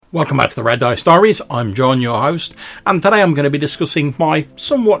Welcome back to the Red Dice Diaries. I'm John, your host, and today I'm going to be discussing my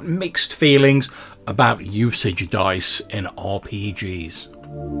somewhat mixed feelings about usage dice in RPGs.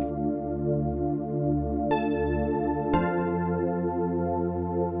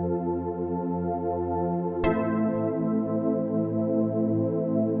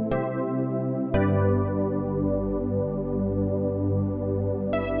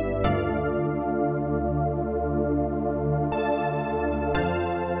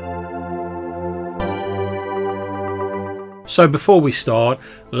 So before we start,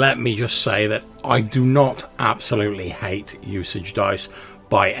 let me just say that I do not absolutely hate usage dice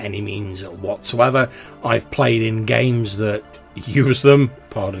by any means whatsoever. I've played in games that use them,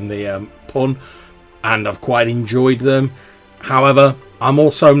 pardon the pun, and I've quite enjoyed them. However, I'm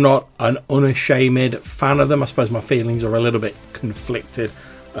also not an unashamed fan of them. I suppose my feelings are a little bit conflicted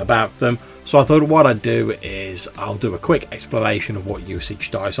about them. So I thought what I'd do is I'll do a quick explanation of what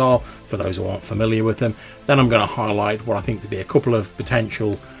usage dice are for those who aren't familiar with them. Then I'm going to highlight what I think to be a couple of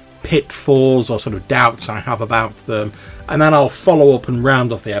potential pitfalls or sort of doubts I have about them. And then I'll follow up and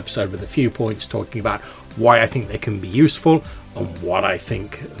round off the episode with a few points talking about why I think they can be useful and what I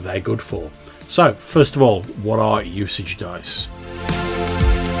think they're good for. So first of all, what are usage dice?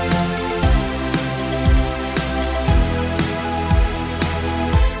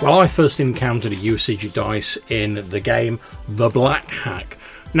 Well, I first encountered a usage dice in the game The Black Hack.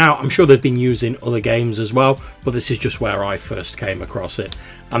 Now, I'm sure they've been used in other games as well, but this is just where I first came across it.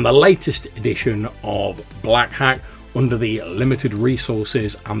 And the latest edition of Black Hack, under the limited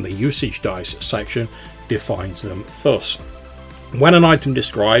resources and the usage dice section, defines them thus. When an item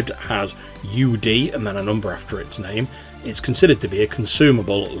described has UD and then a number after its name, it's considered to be a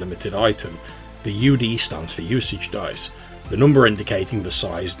consumable limited item. The UD stands for usage dice, the number indicating the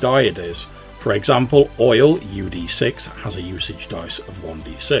size die it is. For example, oil UD6 has a usage dice of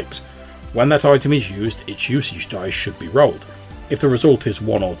 1d6. When that item is used, its usage dice should be rolled. If the result is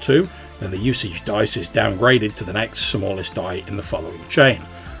 1 or 2, then the usage dice is downgraded to the next smallest die in the following chain.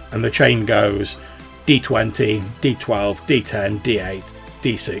 And the chain goes D20, D12, D10, D8,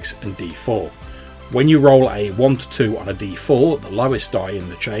 D6 and D4. When you roll a 1 to 2 on a D4, the lowest die in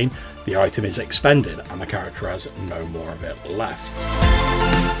the chain, the item is expended and the character has no more of it left.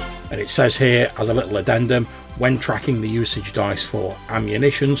 And it says here, as a little addendum, when tracking the usage dice for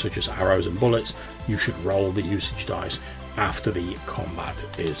ammunition, such as arrows and bullets, you should roll the usage dice after the combat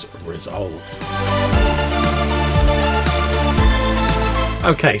is resolved.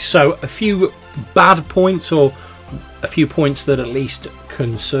 Okay, so a few bad points, or a few points that at least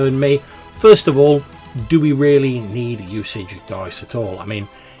concern me. First of all, do we really need usage dice at all? I mean,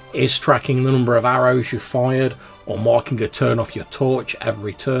 is tracking the number of arrows you fired or marking a turn off your torch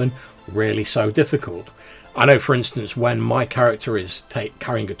every turn really so difficult? I know, for instance, when my character is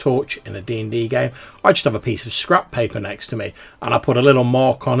carrying a torch in a D&D game, I just have a piece of scrap paper next to me and I put a little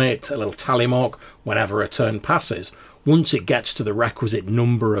mark on it, a little tally mark, whenever a turn passes. Once it gets to the requisite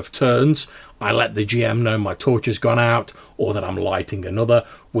number of turns, I let the GM know my torch has gone out or that I'm lighting another,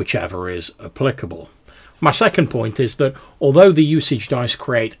 whichever is applicable. My second point is that although the usage dice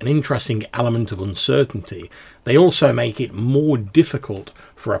create an interesting element of uncertainty, they also make it more difficult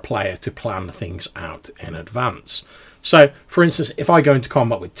for a player to plan things out in advance. So, for instance, if I go into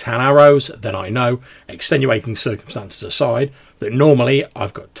combat with 10 arrows, then I know, extenuating circumstances aside, that normally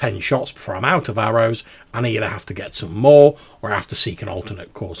I've got 10 shots before I'm out of arrows, and I either have to get some more or I have to seek an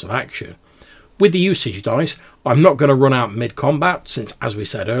alternate course of action. With the usage dice, I'm not going to run out mid-combat, since, as we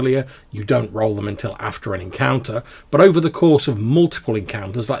said earlier, you don't roll them until after an encounter, but over the course of multiple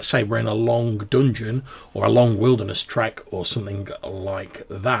encounters, let's say we're in a long dungeon or a long wilderness trek or something like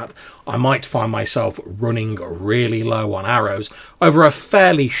that, I might find myself running really low on arrows over a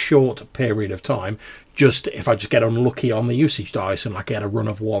fairly short period of time, if I just get unlucky on the usage dice and I get a run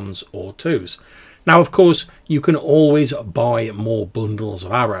of 1s or 2s. Now, of course, you can always buy more bundles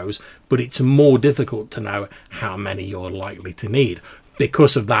of arrows, but it's more difficult to know how many you're likely to need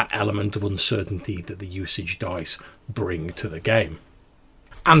because of that element of uncertainty that the usage dice bring to the game.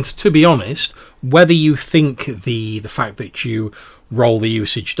 And to be honest, whether you think the fact that you roll the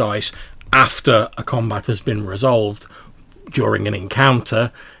usage dice after a combat has been resolved during an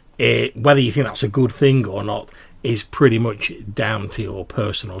encounter, whether you think that's a good thing or not, is pretty much down to your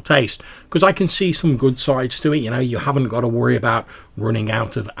personal taste, because I can see some good sides to it. You haven't got to worry about running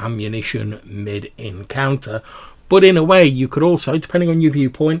out of ammunition mid-encounter, But in a way, you could also, depending on your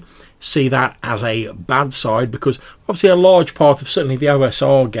viewpoint, see that as a bad side, because obviously a large part of certainly the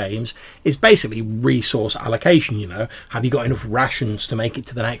OSR games is basically resource allocation. You know, have you got enough rations to make it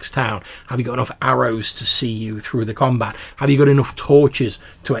to the next town? Have you got enough arrows to see you through the combat? Have you got enough torches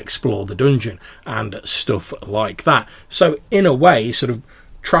to explore the dungeon and stuff like that? So in a way, sort of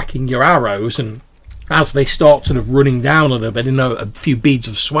tracking your arrows, and as they start sort of running down a little bit, you know, a few beads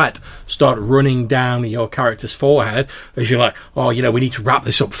of sweat start running down your character's forehead as you're like, oh, you know, we need to wrap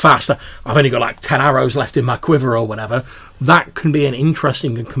this up faster. I've only got like 10 arrows left in my quiver or whatever. That can be an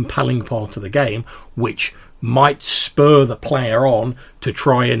interesting and compelling part of the game, which might spur the player on to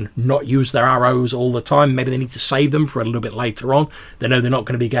try and not use their arrows all the time. Maybe they need to save them for a little bit later on. They know they're not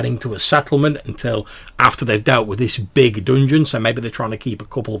going to be getting to a settlement until after they've dealt with this big dungeon, so maybe they're trying to keep a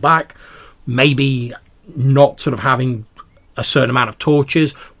couple back. Maybe not sort of having a certain amount of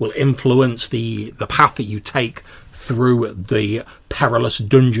torches will influence the path that you take through the perilous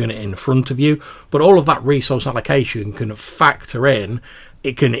dungeon in front of you. But all of that resource allocation can factor in.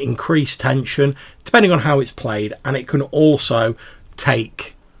 It can increase tension depending on how it's played, and it can also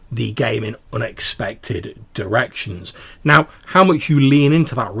take the game in unexpected directions. Now, how much you lean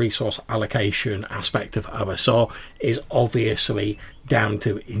into that resource allocation aspect of OSR is obviously down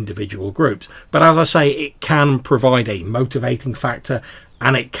to individual groups. But as I say, it can provide a motivating factor,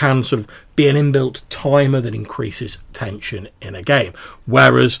 and it can sort of be an inbuilt timer that increases tension in a game.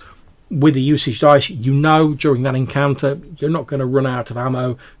 Whereas with the usage dice, you know during that encounter, you're not going to run out of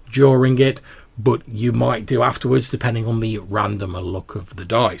ammo during it, but you might do afterwards, depending on the random look of the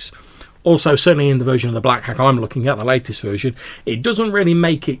dice. Also, certainly in the version of the Black Hack I'm looking at, the latest version, it doesn't really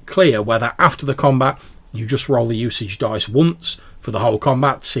make it clear whether after the combat you just roll the usage dice once for the whole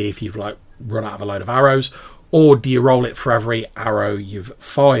combat to see if you've like run out of a load of arrows, or do you roll it for every arrow you've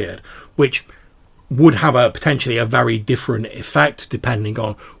fired, which would have a potentially a very different effect depending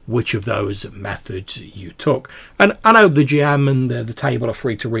on which of those methods you took. And I know the GM and the table are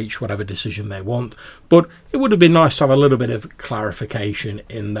free to reach whatever decision they want, but it would have been nice to have a little bit of clarification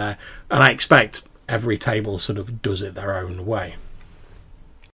in there, and I expect every table sort of does it their own way.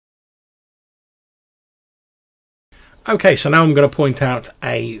 Okay, so now I'm going to point out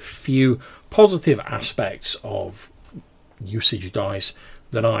a few positive aspects of usage dice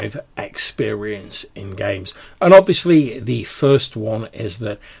that I've experienced in games. And obviously the first one is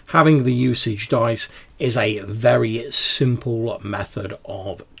that having the usage dice is a very simple method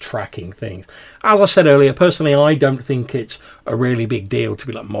of tracking things. As I said earlier, personally I don't think it's a really big deal to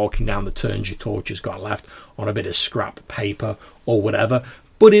be like marking down the turns your torch has got left on a bit of scrap paper or whatever,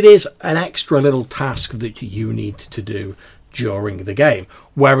 but it is an extra little task that you need to do during the game.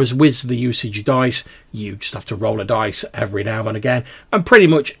 Whereas with the usage dice, you just have to roll a dice every now and again, and pretty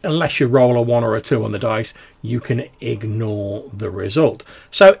much unless you roll a 1 or a 2 on the dice, you can ignore the result.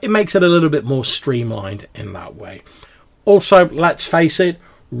 So it makes it a little bit more streamlined in that way. Also, let's face it,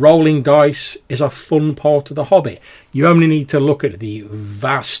 rolling dice is a fun part of the hobby. You only need to look at the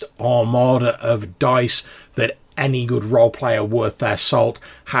vast armada of dice that any good role player worth their salt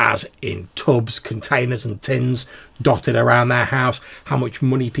has in tubs, containers and tins dotted around their house, how much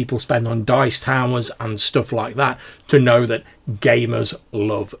money people spend on dice towers and stuff like that, to know that gamers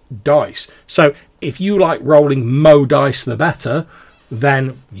love dice. So if you like rolling more dice the better,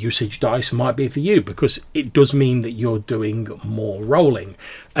 then usage dice might be for you, because it does mean that you're doing more rolling,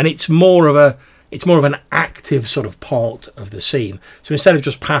 and it's more of an active sort of part of the scene. So instead of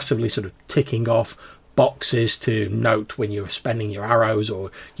just passively sort of ticking off boxes to note when you're spending your arrows or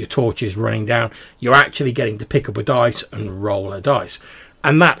your torches running down, you're actually getting to pick up a dice and roll a dice.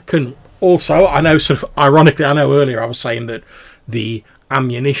 And that can also, I know sort of ironically, I know earlier I was saying that the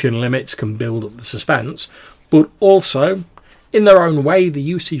ammunition limits can build up the suspense, but also in their own way the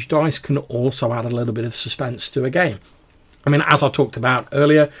usage dice can also add a little bit of suspense to a game. I mean, as I talked about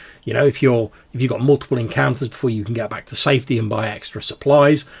earlier, you know, if you've got multiple encounters before you can get back to safety and buy extra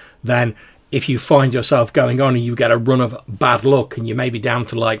supplies, then if you find yourself going on and you get a run of bad luck and you may be down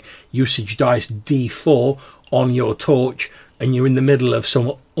to like usage dice D4 on your torch and you're in the middle of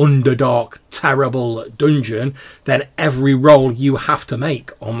some underdark, terrible dungeon, then every roll you have to make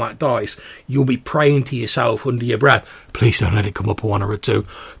on that dice, you'll be praying to yourself under your breath, please don't let it come up a 1 or a 2.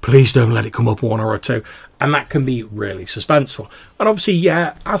 Please don't let it come up a 1 or a 2. And that can be really suspenseful. And obviously,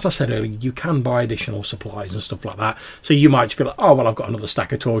 yeah, as I said earlier, you can buy additional supplies and stuff like that. So you might just be like, oh, well, I've got another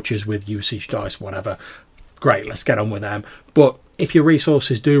stack of torches with usage dice, whatever. Great, let's get on with them. But if your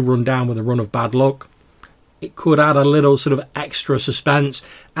resources do run down with a run of bad luck, it could add a little sort of extra suspense,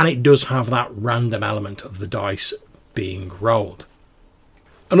 and it does have that random element of the dice being rolled.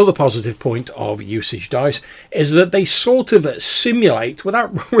 Another positive point of usage dice is that they sort of simulate,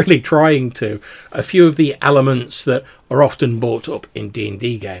 without really trying to, a few of the elements that are often brought up in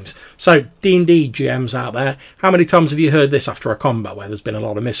D&D games. So D&D GMs out there, how many times have you heard this after a combat where there's been a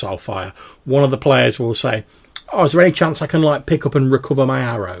lot of missile fire? One of the players will say, "Oh, is there any chance I can pick up and recover my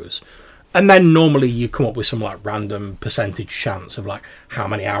arrows?" And then normally you come up with some random percentage chance of how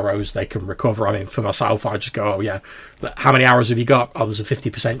many arrows they can recover. I mean, for myself, I just go, "Oh yeah, how many arrows have you got?" "Oh, there's a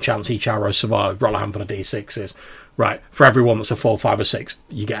 50% chance each arrow survives." Roll a handful of D6s. Right, for everyone that's a 4, 5 or 6,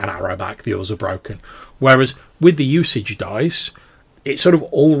 you get an arrow back, the others are broken. Whereas with the usage dice, it sort of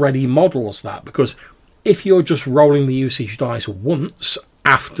already models that, because if you're just rolling the usage dice once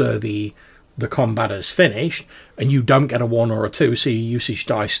after the combat is finished and you don't get a 1 or a 2, so your usage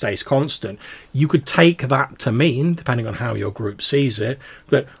dice stays constant, you could take that to mean, depending on how your group sees it,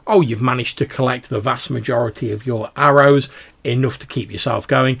 that, oh, you've managed to collect the vast majority of your arrows, enough to keep yourself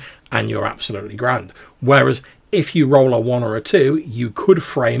going, and you're absolutely grand. Whereas if you roll a 1 or a 2, you could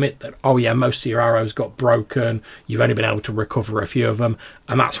frame it that, oh yeah, most of your arrows got broken, you've only been able to recover a few of them,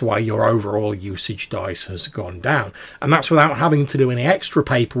 and that's why your overall usage dice has gone down. And that's without having to do any extra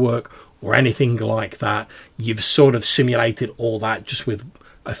paperwork or anything like that. You've sort of simulated all that just with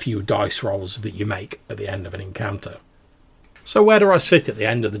a few dice rolls that you make at the end of an encounter. So where do I sit at the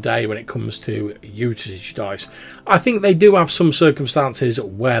end of the day when it comes to usage dice? I think they do have some circumstances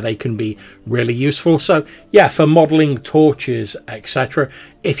where they can be really useful. So yeah, for modelling torches, etc.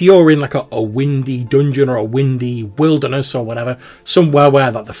 If you're in a windy dungeon or a windy wilderness or whatever, somewhere where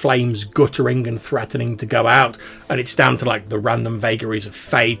the flame's guttering and threatening to go out, and it's down to the random vagaries of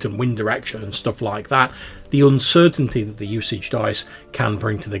fate and wind direction and stuff like that, the uncertainty that the usage dice can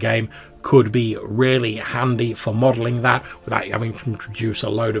bring to the game could be really handy for modelling that without having to introduce a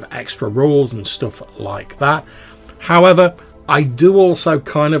load of extra rules and stuff like that. However, I do also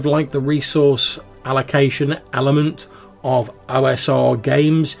kind of like the resource allocation element of OSR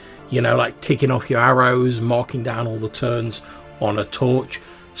games, ticking off your arrows, marking down all the turns on a torch.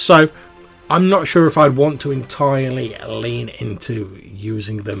 So I'm not sure if I'd want to entirely lean into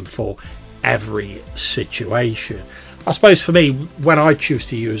using them for every situation. I suppose for me, when I choose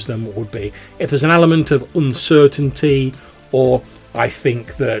to use them would be if there's an element of uncertainty, or I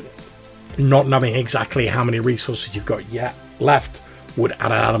think that not knowing exactly how many resources you've got yet left would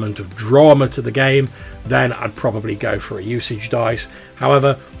add an element of drama to the game, then I'd probably go for a usage dice.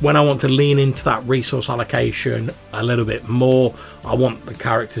 However, when I want to lean into that resource allocation a little bit more, I want the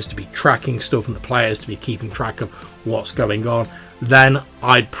characters to be tracking stuff and the players to be keeping track of what's going on, then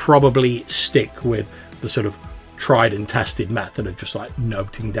I'd probably stick with the sort of tried and tested method of just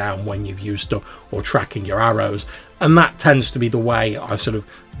noting down when you've used stuff or tracking your arrows. And that tends to be the way I sort of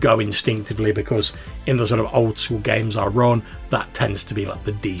go instinctively, because in the sort of old school games I run, that tends to be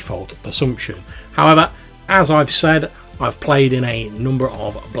the default assumption. However, as I've said, I've played in a number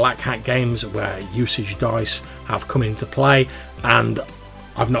of Black Hat games where usage dice have come into play, and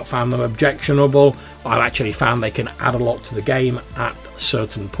I've not found them objectionable. I've actually found they can add a lot to the game at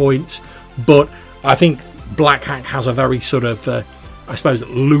certain points, but I think Black Hat has a very sort of, I suppose,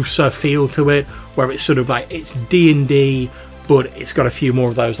 looser feel to it, where it's sort of it's D&D, but it's got a few more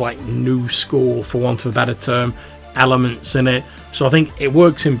of those new school, for want of a better term, elements in it. So I think it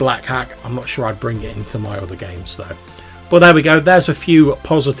works in Black Hat. I'm not sure I'd bring it into my other games though. But there we go. There's a few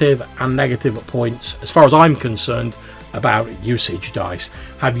positive and negative points as far as I'm concerned about usage dice.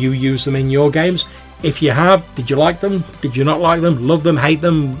 Have you used them in your games? If you have, did you like them? Did you not like them? Love them? Hate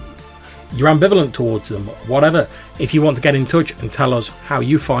them? You're ambivalent towards them? Whatever. If you want to get in touch and tell us how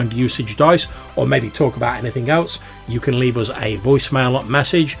you find usage dice, or maybe talk about anything else, you can leave us a voicemail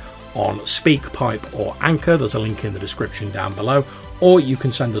message on SpeakPipe or Anchor. There's a link in the description down below. Or you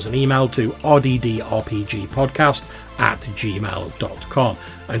can send us an email to rddrpgpodcast@gmail.com.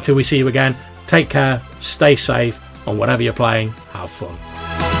 Until we see you again, take care, stay safe, and whatever you're playing, have fun.